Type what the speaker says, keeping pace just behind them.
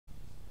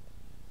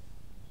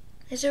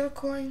Is it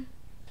recording?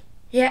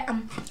 Yeah,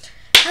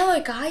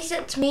 hello guys,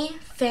 it's me,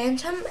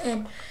 Phantom,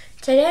 and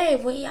today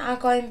we are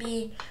going to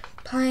be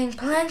playing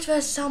Plants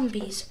vs.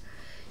 Zombies.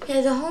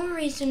 Yeah, the whole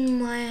reason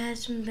why it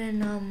hasn't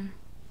been,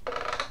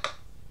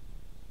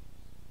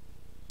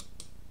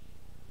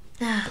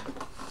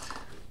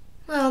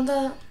 well,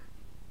 the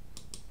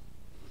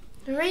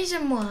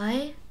reason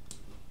why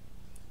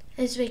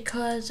is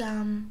because,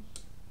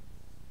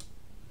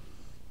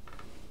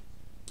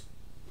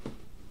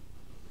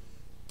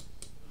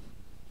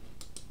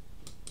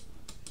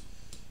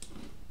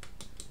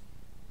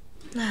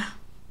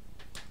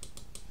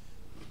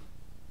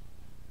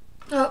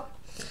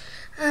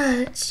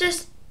 it's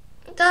just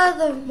the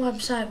other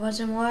website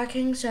wasn't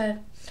working, so it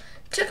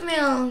took me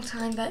a long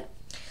time, but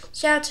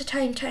shout out to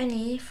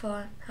Tiny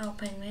for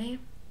helping me,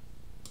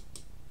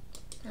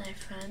 my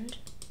friend.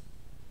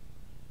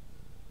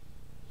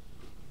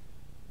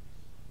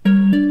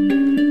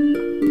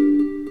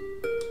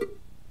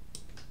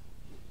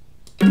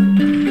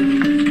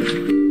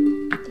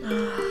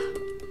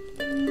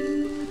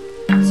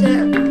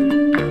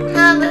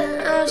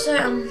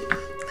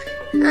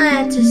 I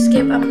had to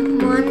skip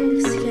one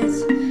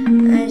because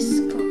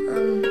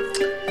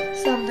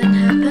something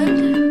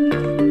happened.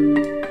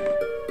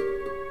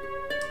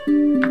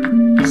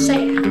 So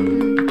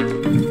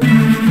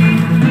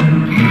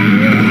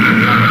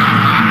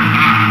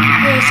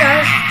so I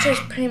was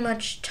just pretty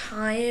much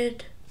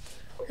tired.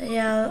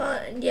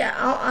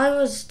 I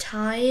was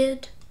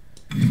tired,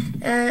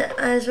 and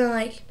I was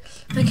like,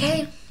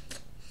 okay,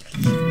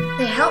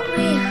 they helped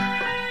me.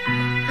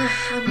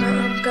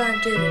 I'm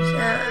gonna do this.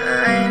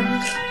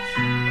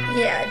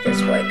 I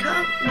just woke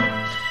up.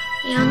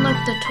 We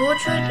unlocked the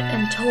torchwood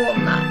and tore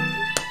them up.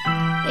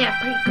 Yeah,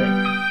 pretty good.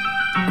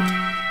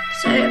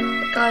 So we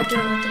gotta do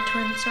it with the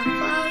twin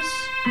sunflowers.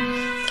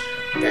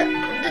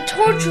 The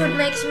torchwood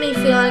makes me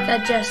feel like I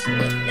just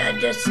need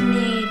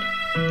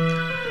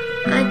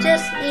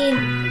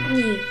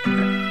you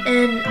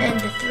and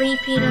the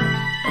 3-peater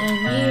and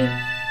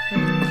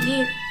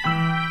you.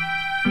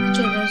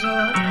 Okay, there's a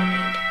lot I need.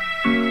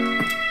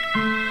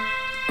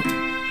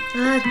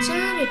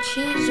 Jana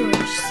cheese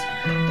whiz.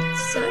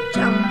 It's such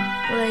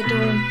what I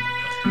do,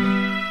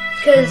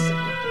 because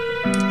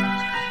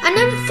I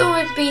never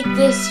thought it'd be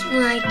this,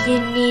 like you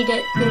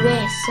needed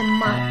this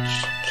much,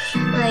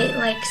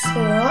 like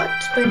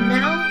slots. But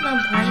now I'm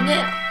playing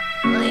it,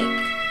 like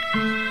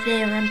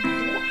they're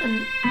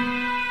important.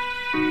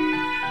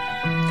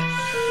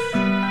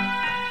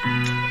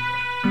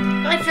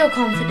 I feel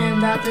confident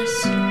about this.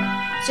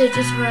 So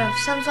just we have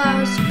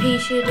sunflowers, pea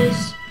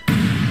shooters, 2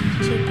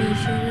 pea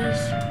shooters.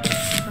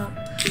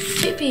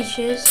 2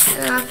 peaches,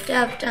 and after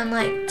I've done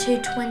like 2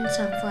 twin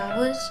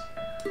sunflowers,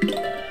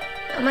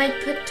 I might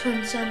put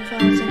twin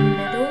sunflowers in the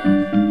middle,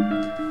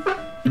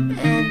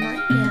 and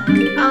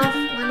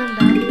when I'm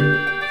done.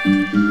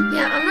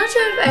 Yeah, I'm not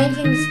sure if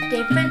anything's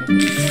different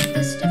using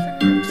this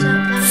different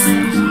website.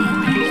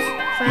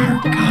 That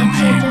my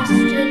friend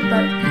suggested,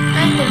 but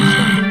I think it's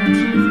gonna be much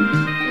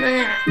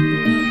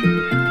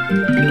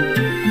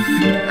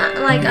different.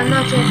 Like, I'm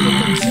not sure if you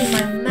can see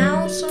my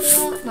mouse or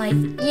not. Like,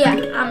 yeah,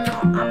 I'm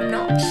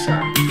not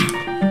sure.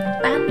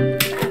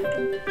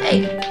 Hey.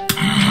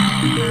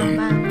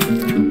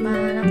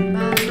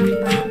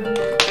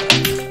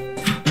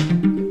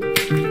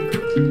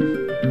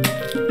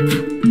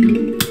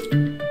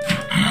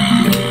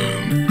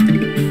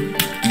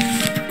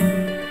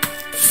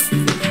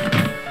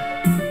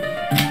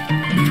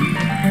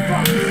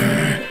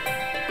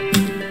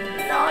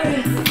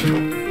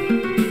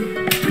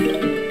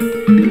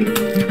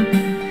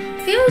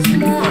 Feels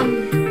more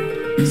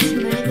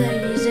smoother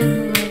using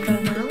like a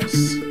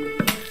mouse.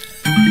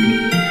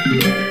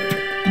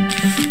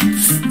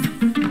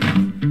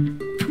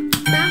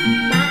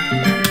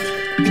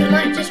 So I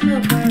might just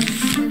put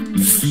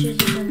peaches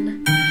and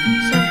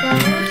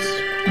sunflowers.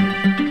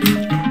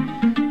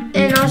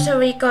 And also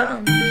we got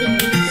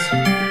these.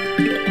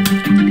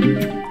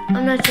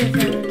 I'm not sure if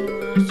they're in the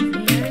last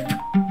video.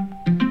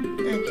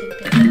 I think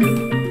they are.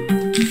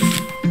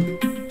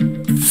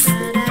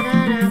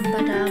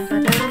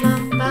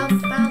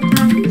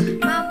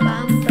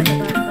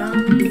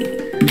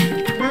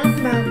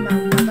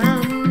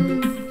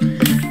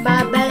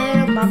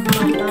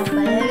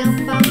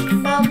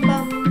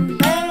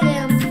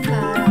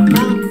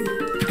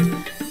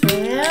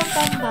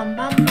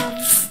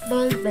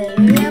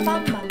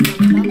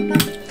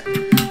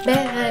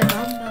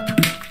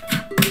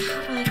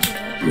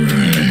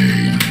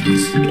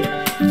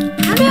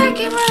 How do I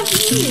get rid of these? I can't watch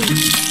it.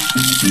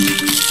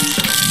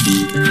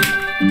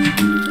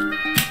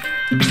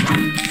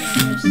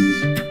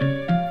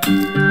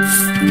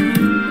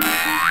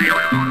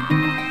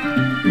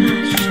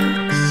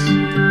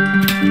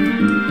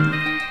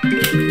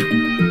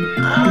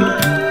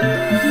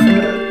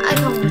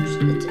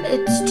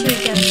 It's too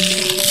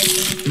devastating.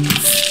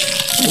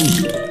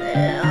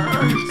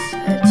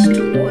 It's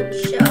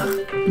torture.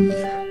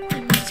 I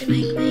need to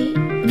make me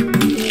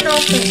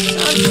not the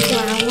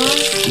sunflower.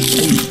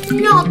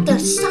 Not the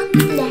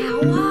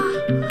sunflower.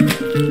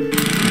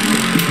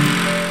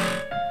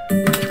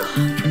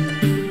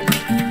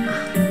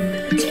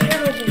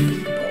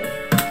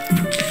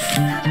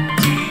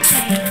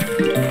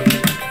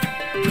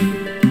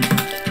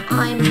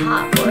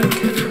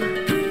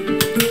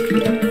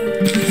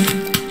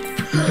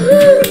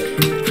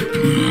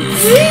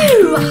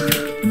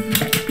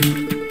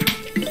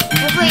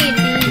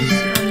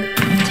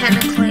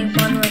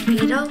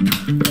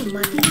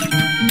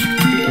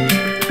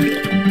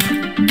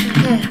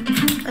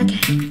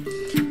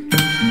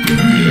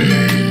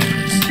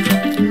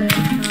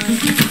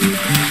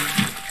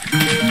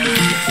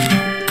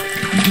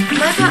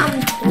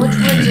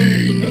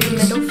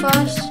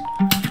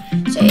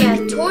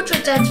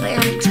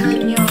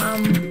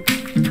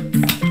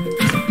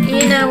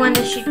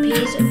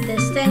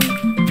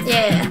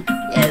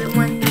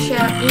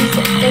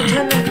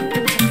 turn it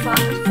into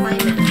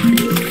flaming.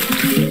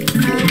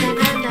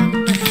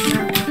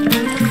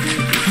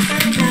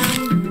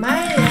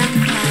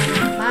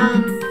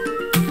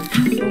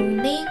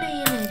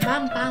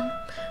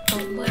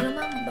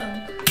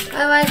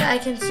 I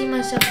can see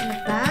myself in the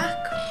back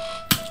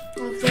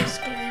of this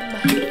game.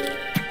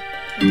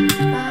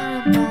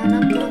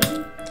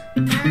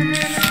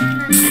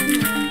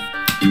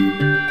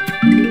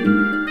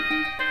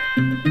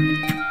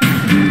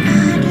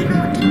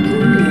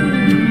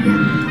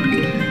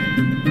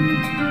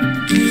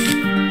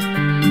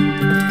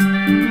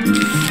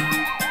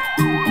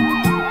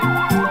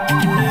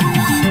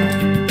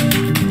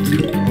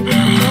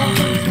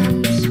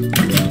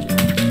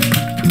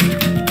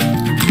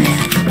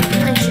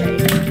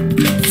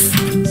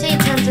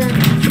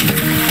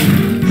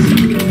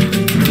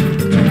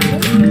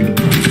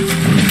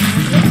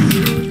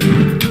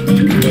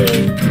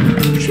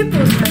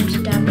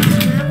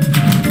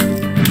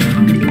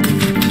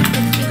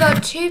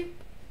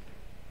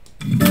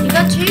 You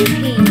got two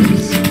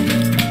peas,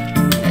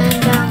 and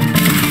so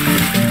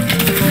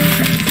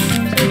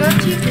you got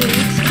two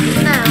peas.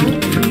 Now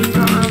you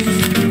got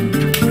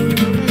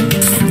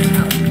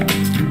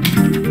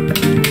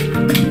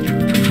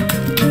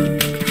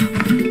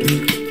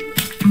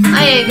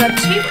oh yeah, you got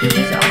two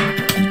peas.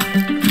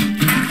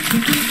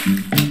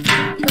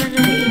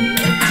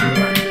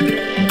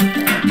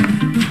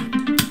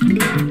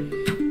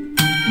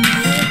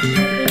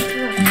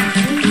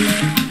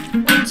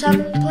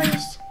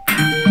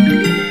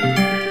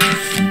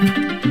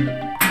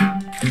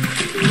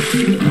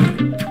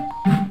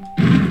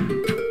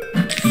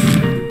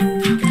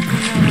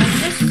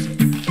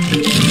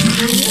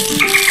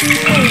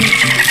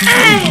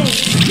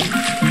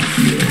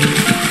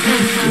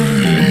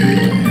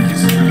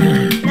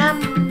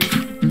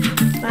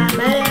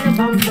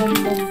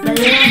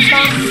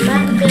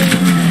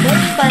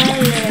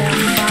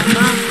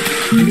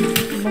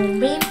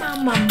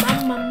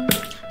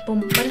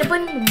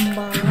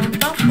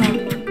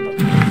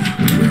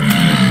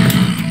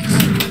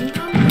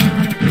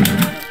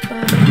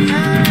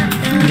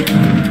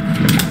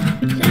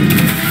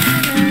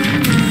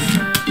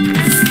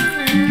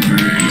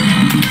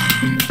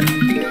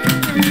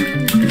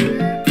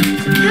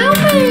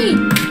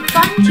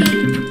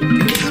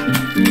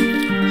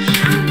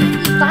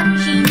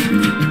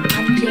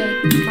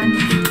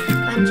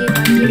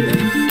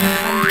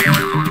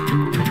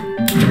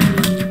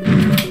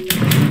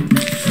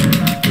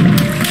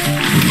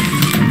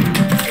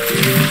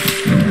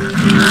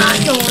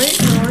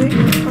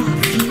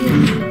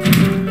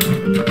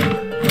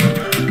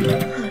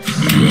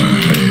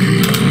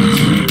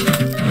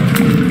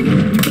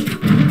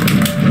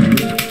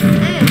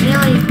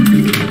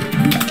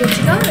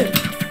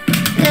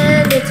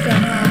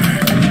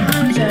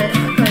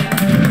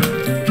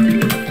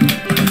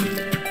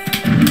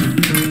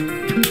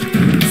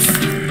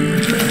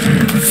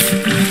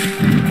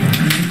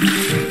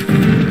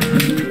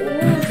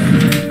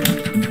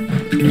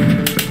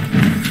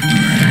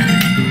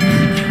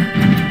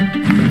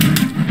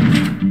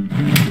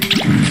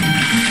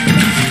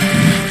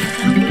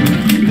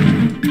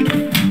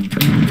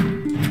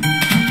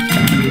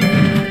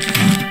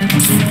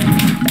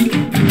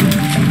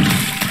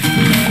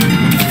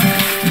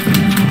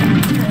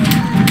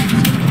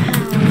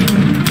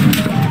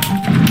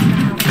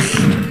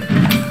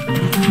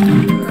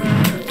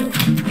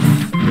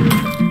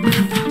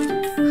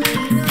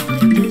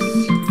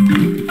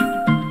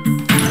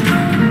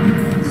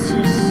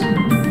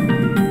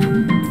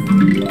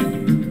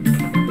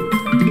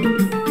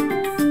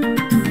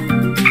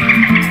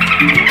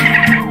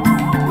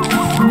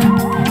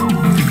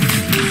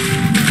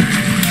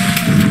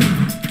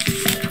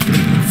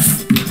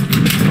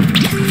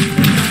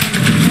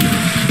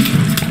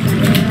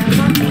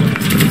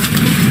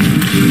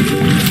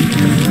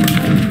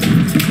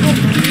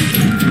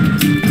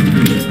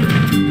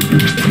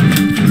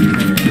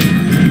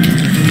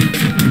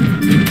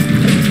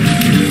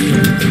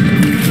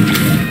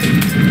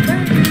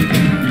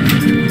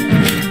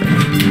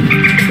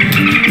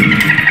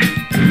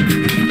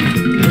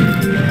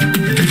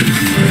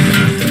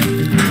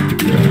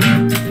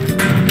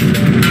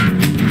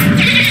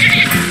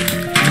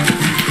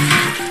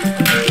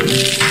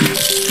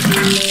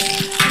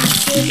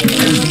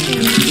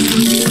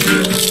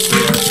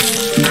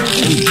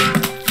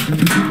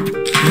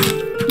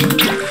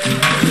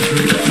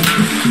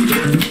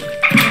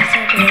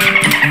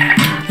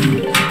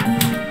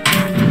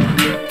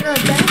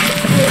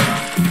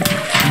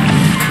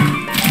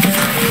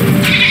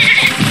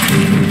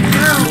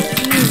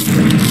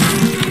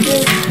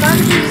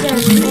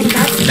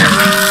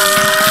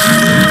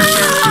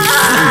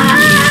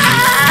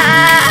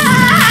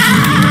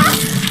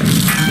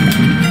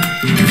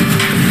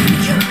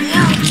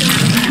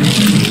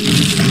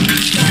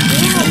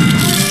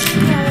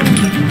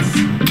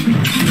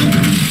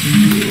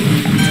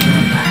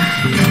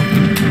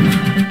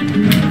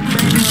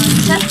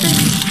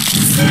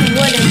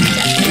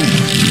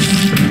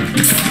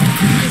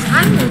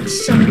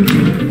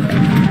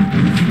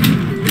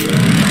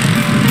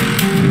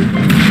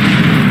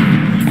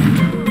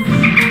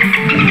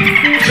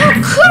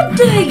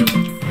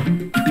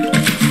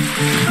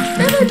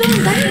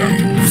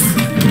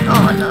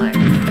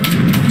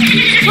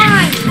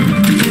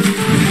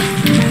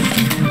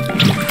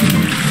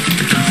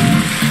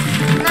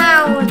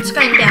 It's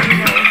going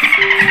downhill.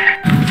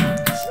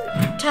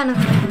 It's 10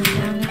 o'clock going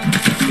downhill.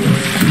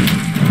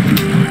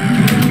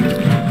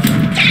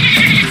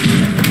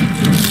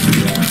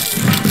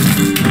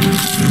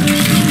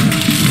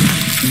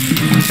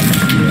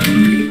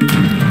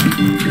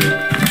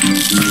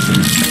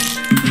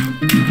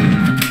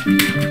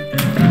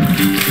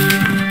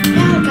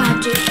 Now I gotta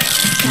do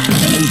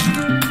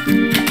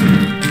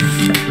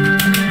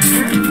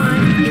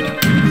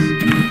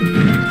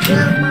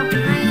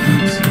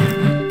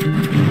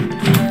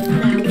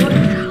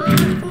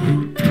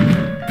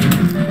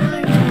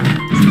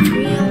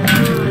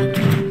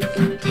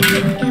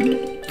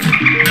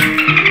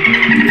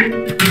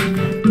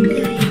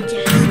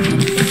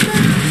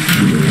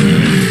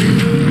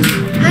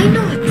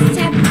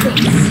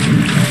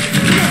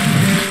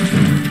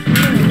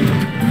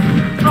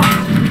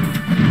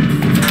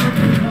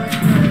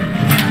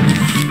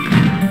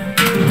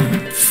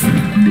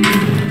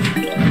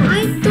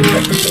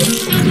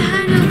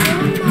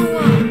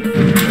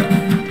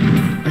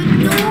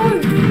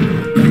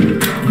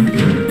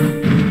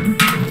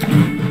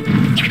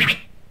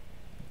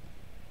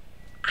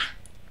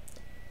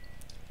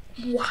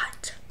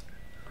What?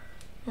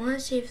 I want to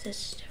see if this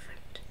is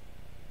different.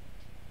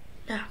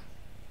 No.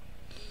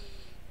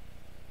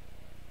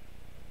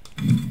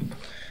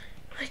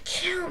 I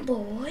can't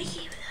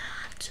believe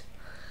that.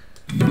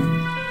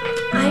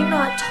 I'm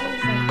not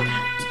tolerating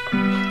that.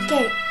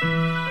 Okay.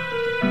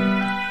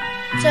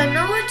 So I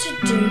know what to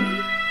do.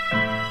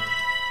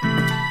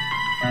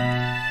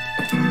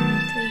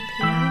 3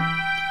 p.m.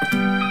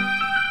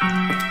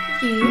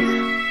 You.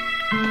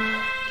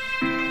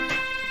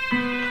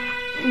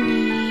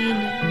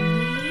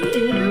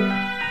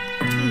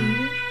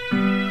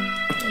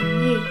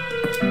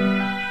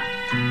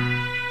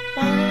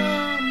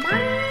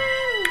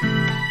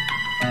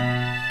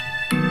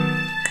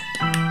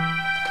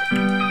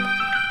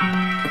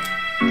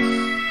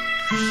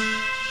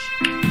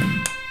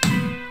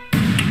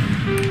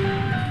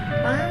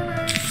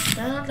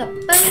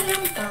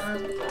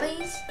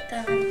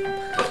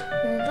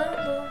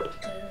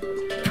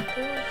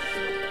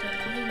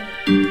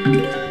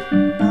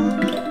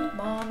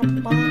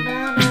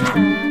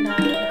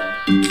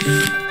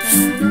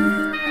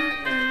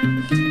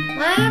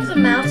 When I have the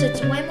mouse,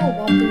 it's way more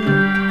wobbly. I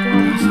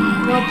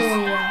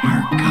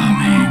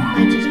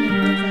just need to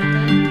look like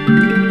that.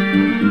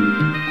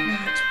 No,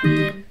 it's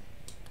weird.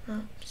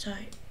 Oh,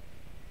 sorry.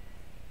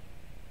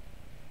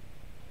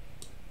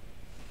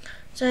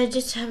 So I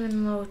just having a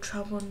little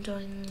trouble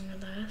doing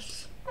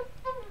this.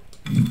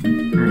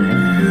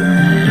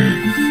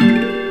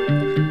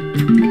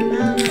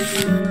 Now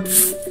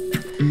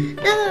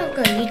that I've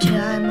got YouTube,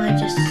 I might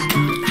just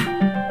stop.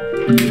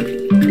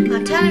 I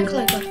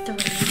technically got 3,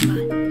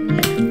 but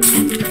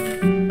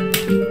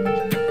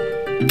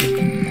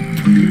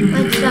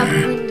might stop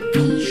doing the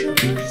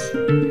t-shirts.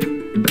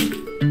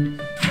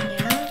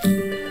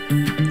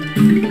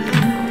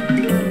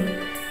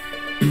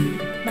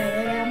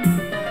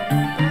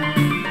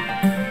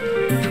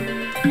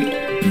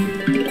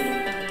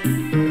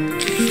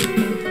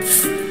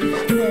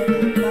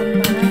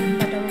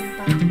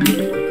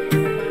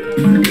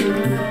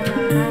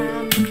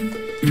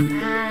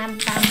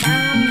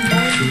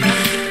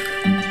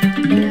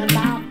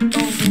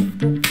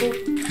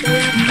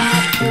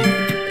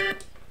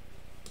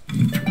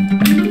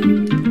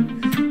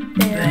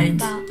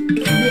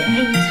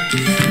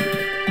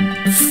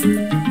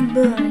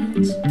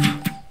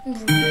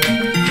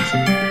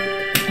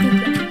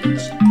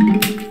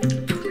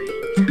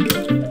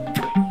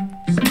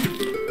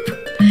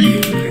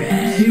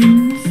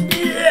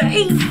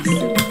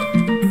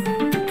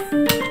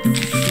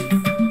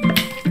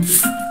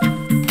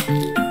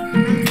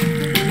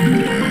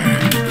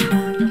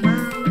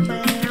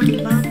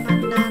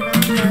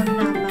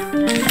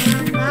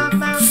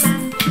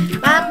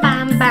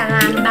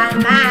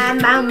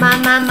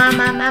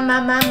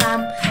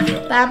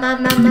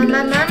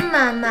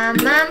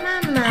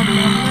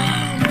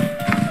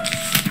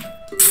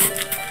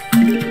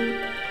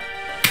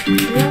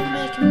 You're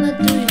making me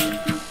do it.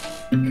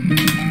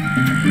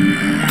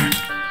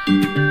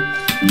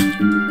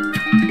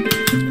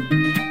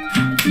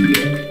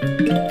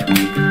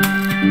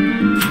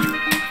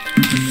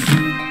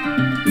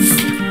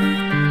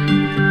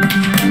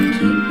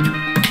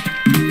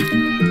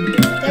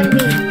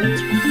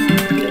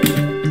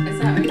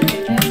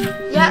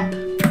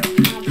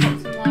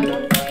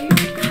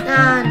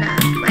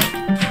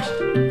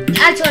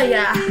 Actually,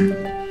 yeah.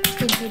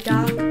 Thank you,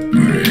 dog.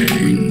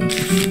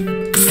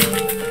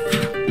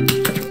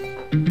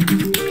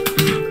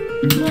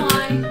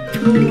 Why?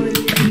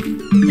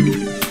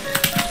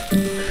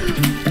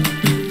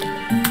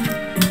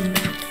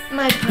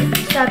 Might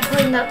start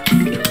putting up.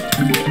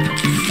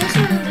 That's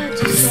what I'm about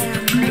to say.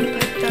 I'm going to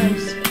put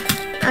those.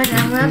 Okay,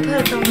 I'm going to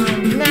put them on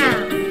now.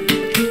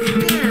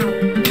 Now.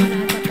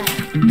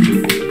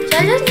 So I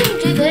just need to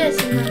do this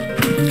and then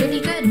it's really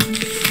good.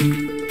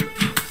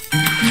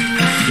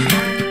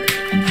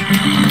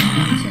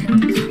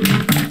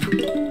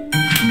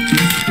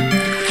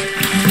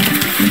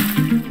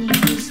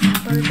 These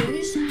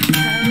burgers.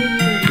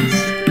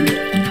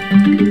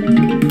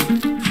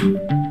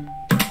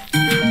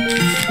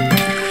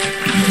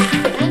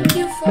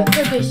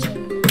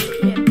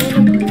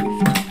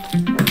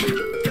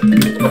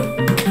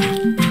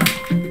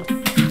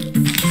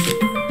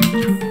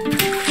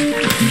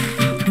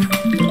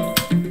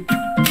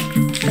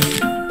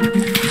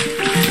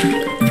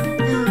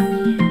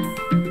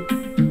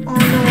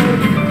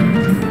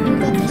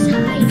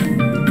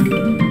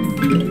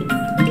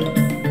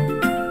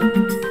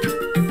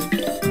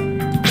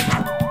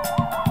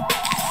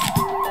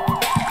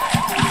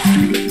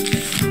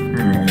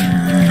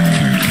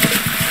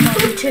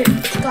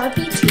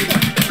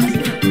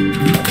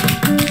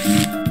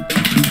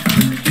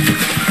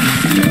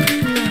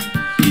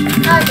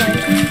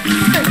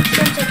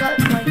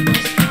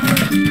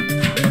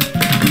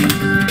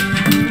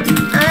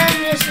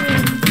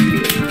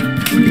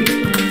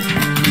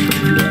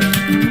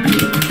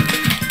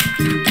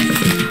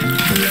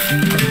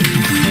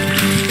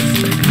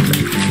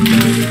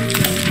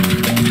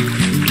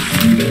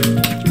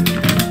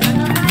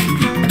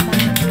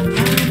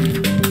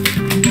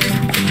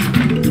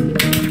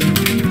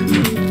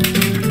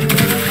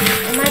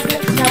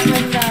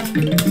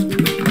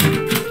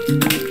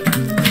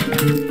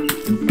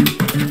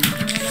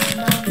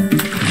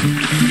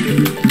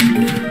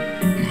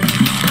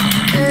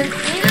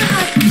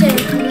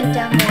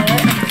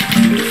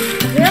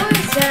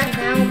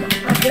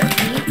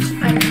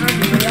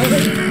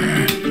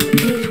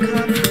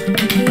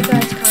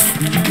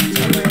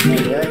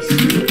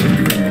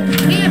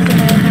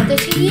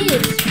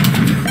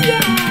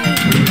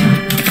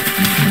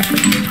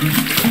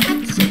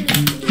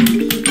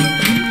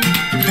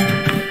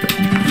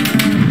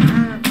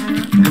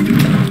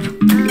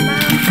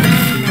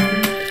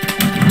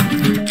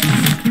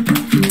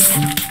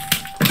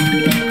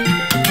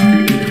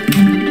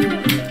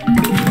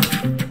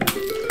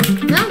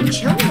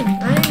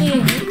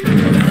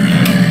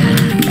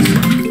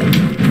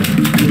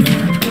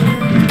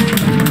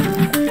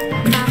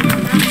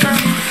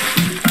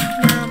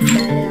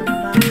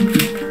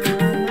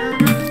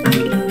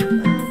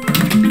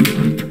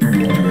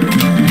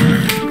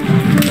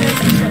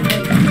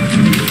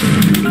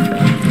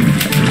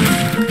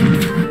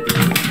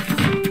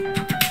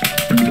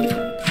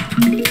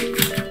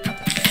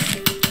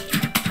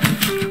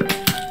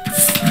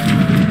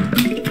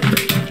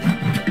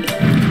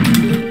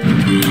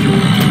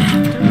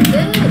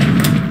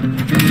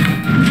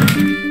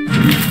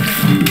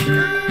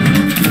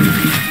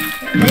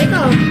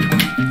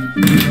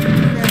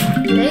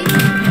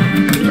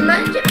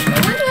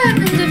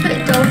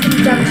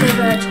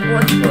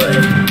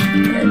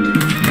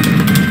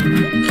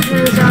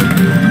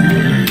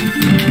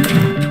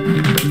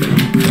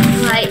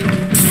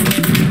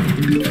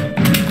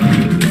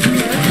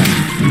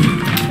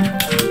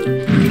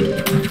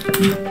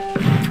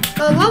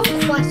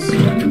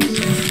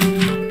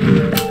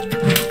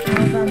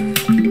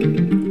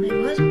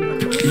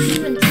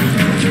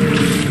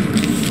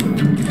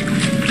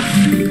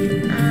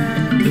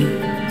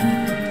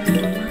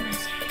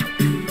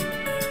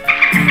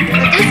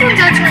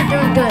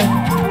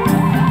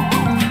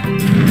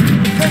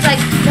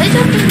 There's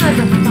something like a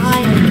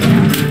fire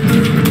there.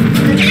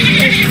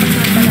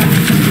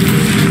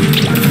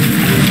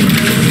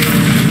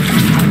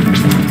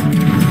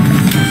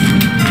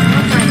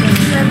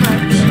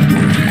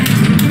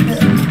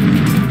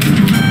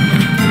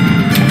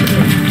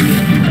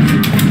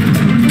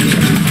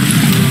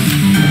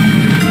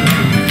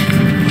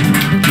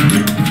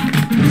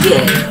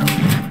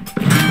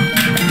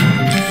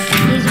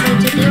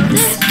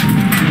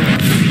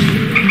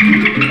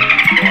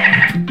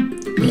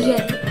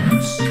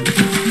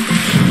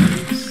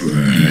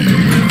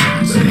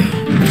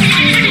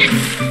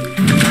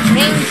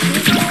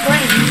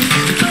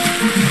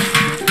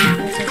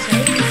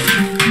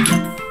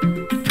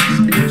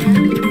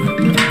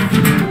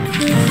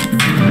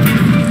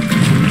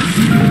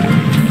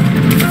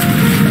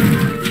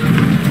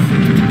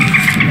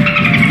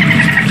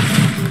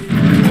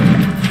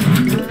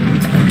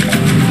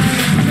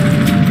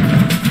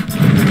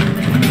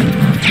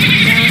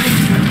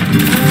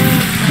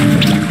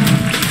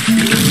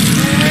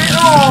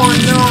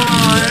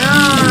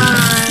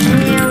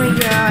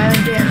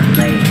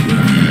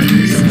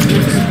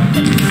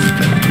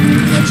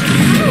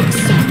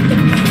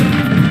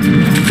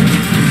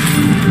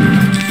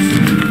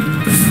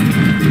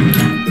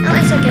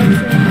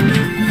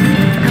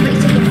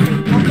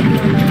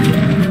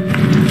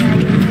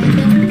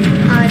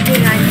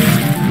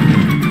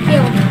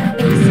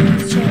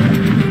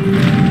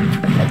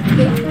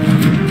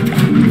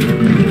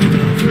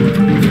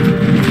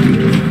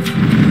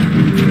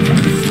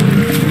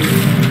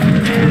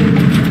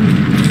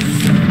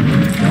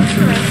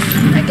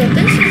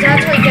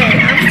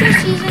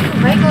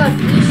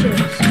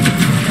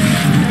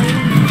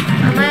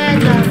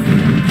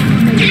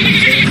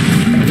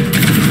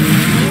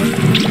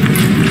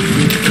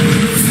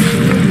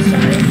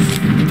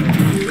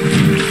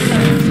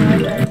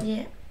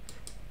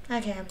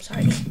 Okay, I'm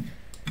sorry. It's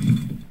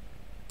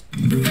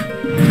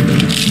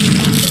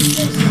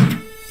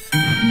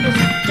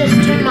just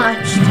too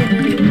much to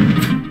do.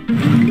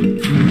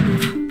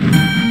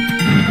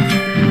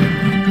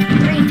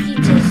 3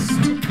 pizzas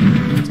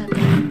tonight.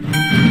 Okay.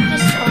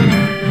 Just all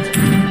right.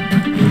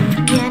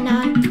 Yeah, no.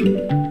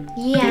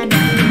 Yeah,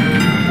 no.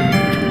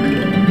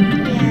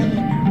 Yeah,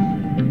 you know.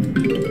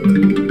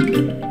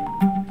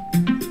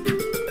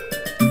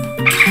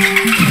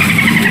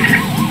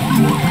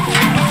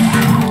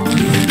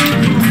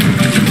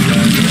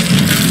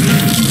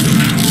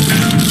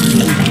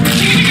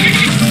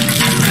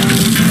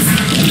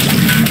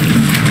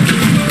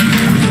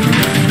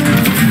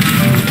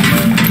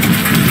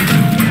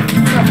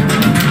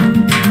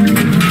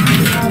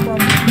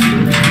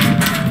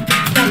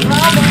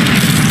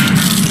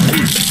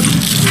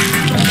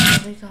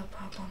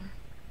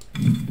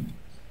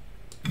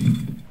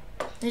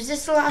 Is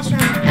this the last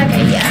round?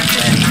 Okay, yeah.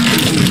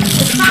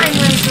 It's fine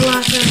when it's the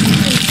last round.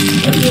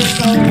 If you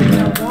go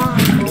over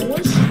one,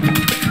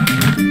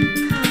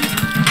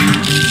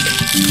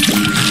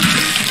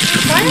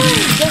 why don't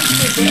I just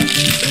do this?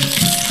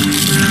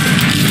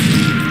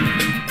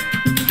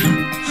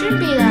 Shouldn't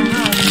be that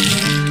hard.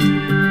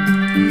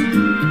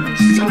 I'm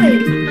sorry.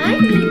 I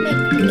need to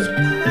make this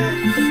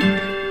perfect.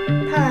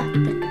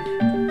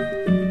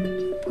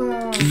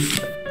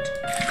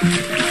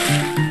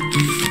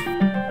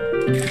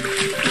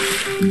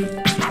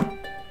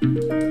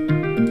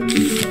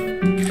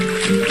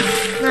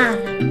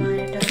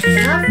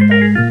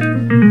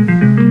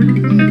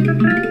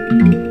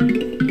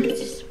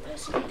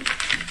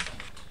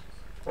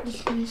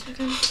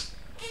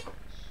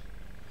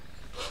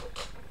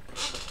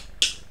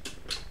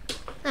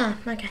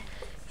 Okay.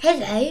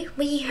 Hello,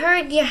 we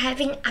heard you're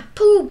having a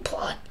pool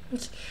party.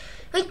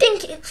 We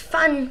think it's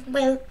fun.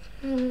 Well,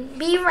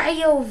 be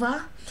right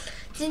over.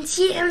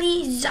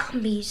 Sincerely,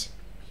 zombies.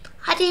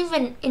 I didn't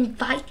even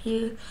invite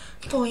you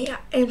for your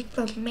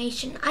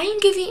information. I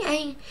ain't giving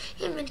any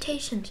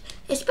invitations,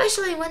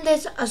 especially when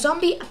there's a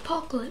zombie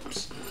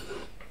apocalypse.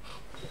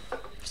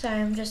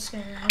 Sorry, I'm just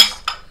gonna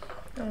have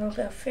a little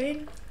bit of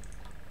food.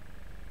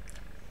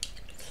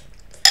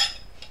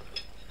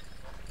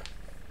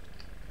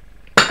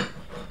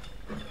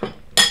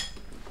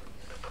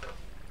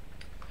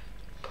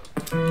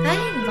 I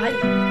didn't invite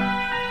you.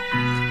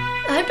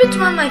 I hope it's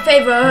one of my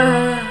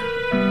favorite.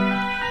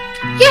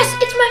 Yes,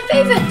 it's my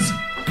favorites.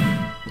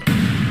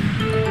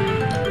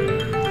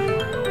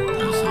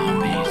 The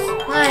zombies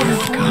are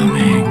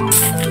coming.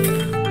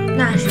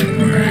 Nah, sure.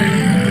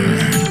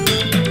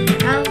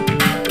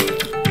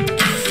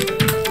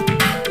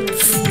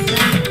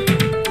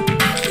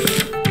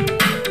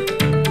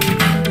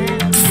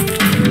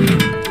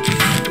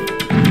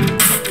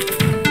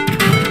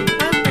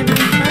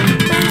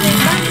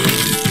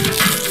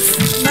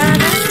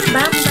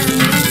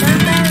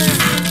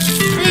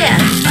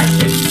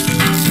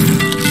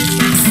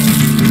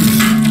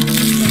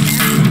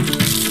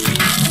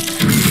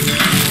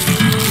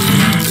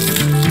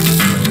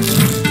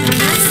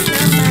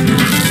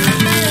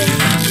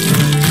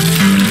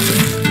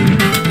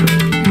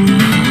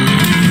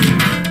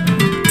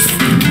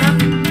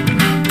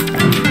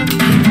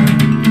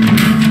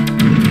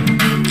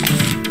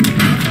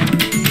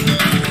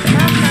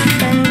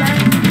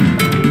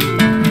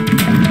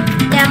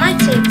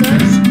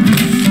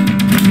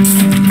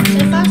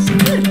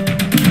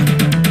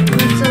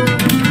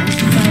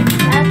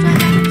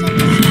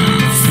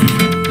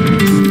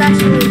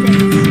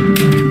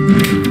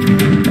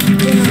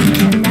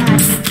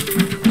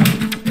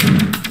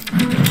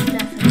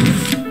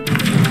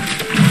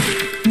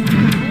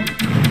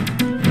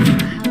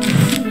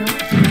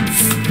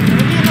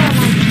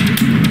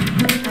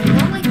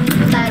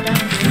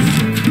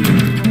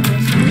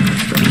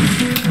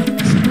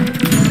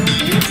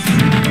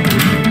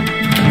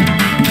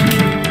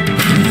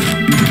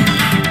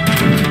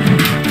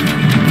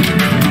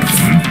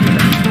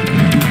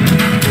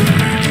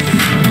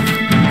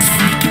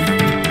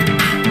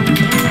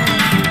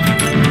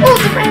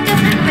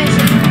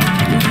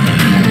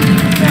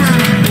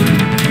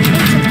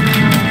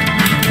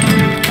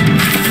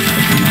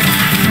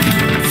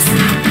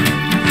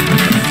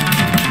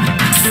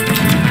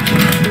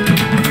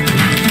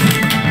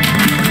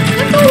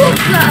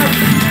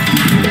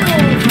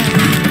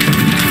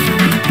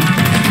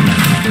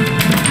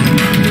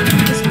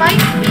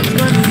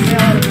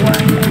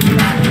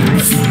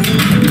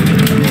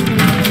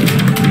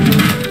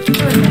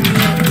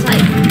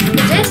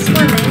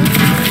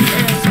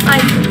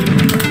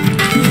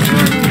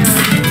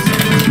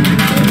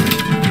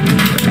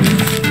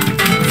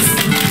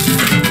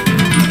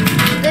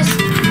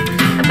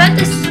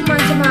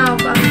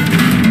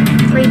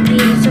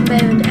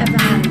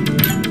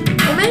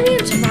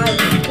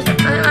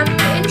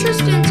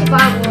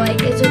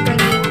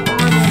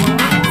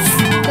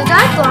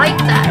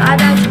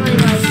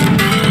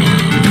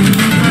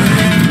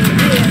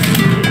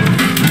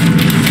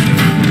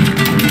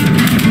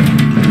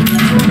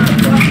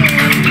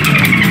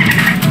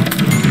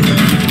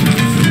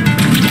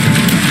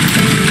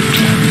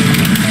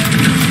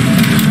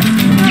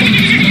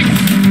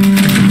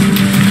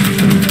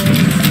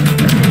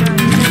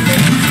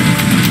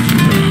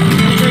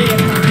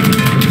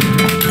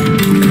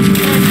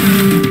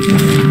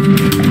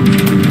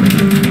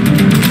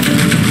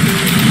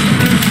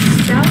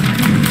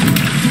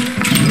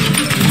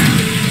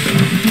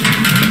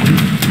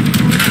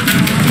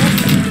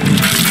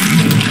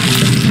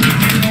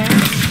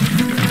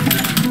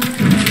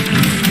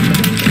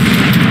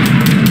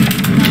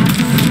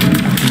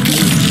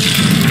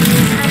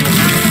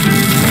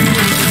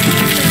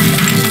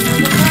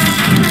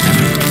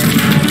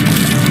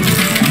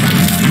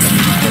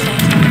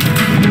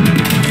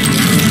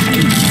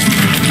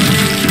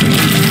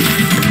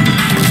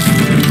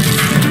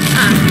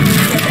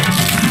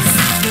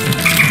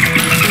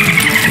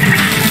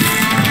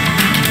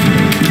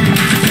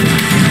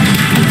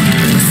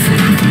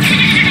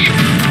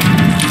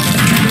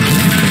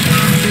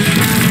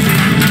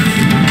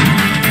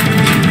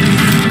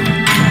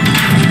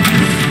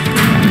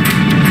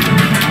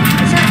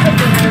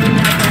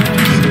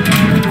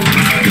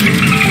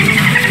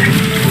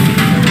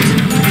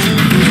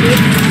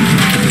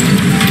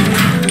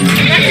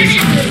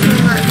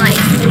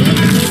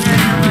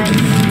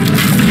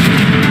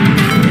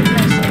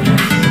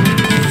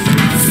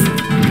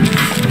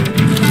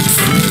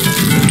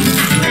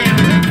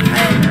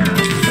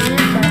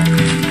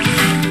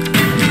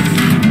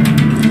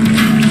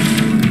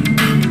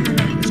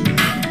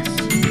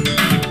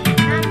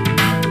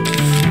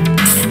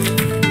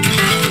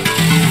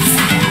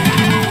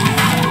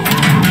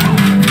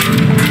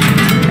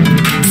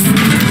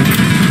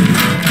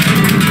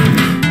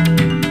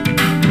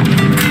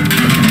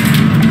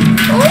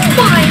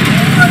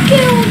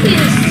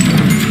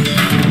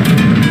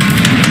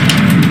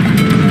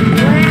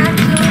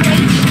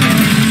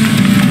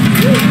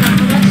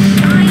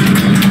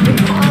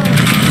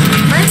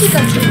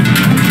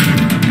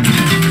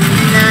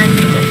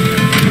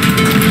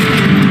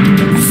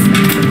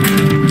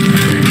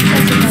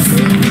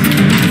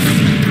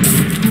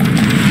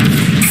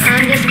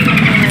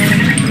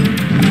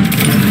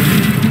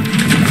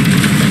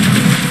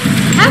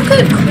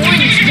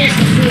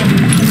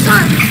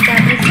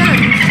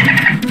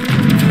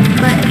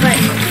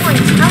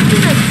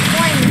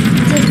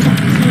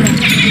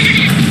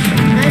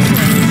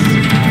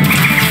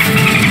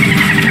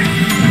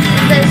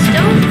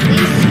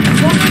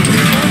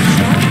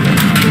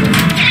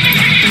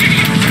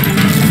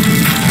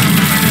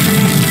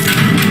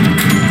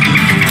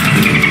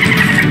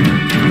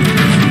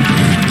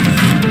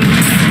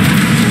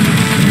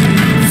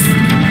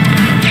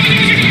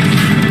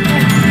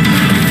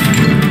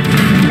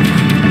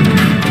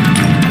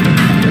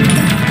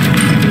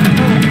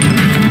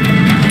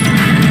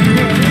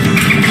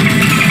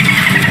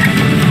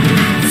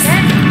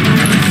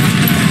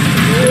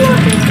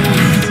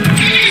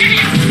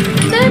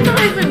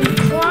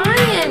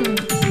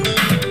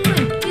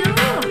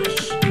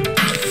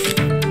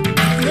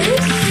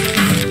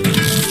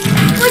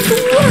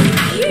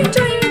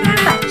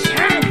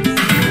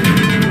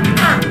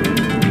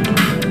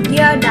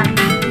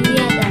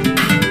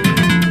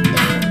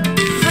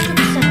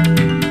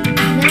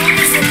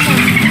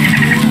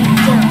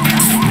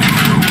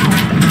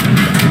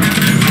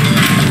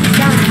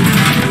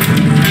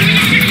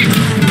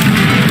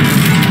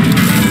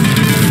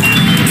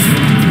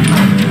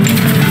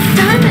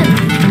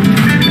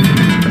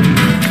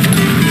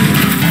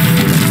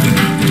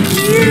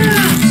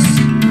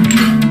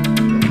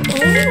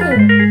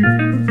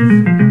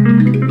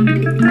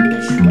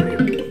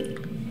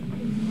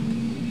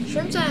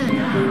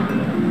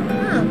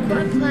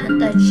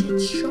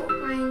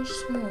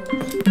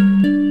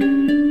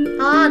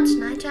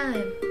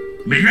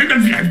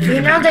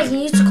 You know they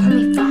used to call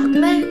me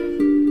Fogman?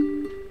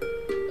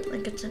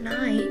 Like it's a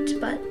night,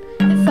 but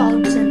it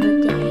fogs in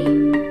the day.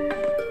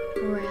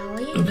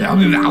 Really?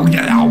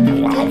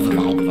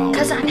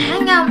 Because I'd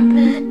hang out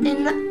in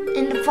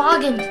the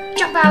fog and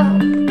jump out.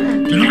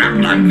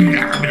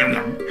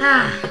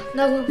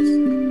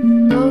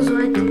 Those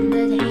were the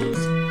days.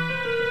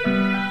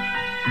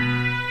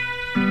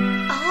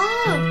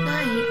 Oh,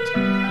 night.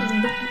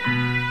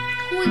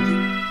 Who is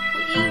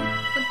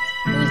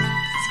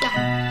this guy?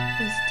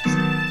 Who's this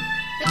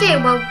guy? Okay,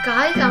 well,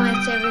 guys, I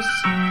might say this.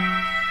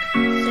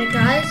 So,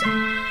 guys,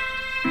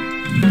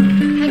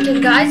 okay,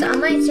 guys, I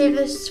might save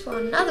this for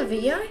another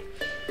video.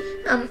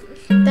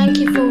 Thank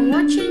you for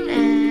watching,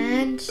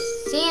 and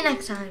see you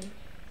next time.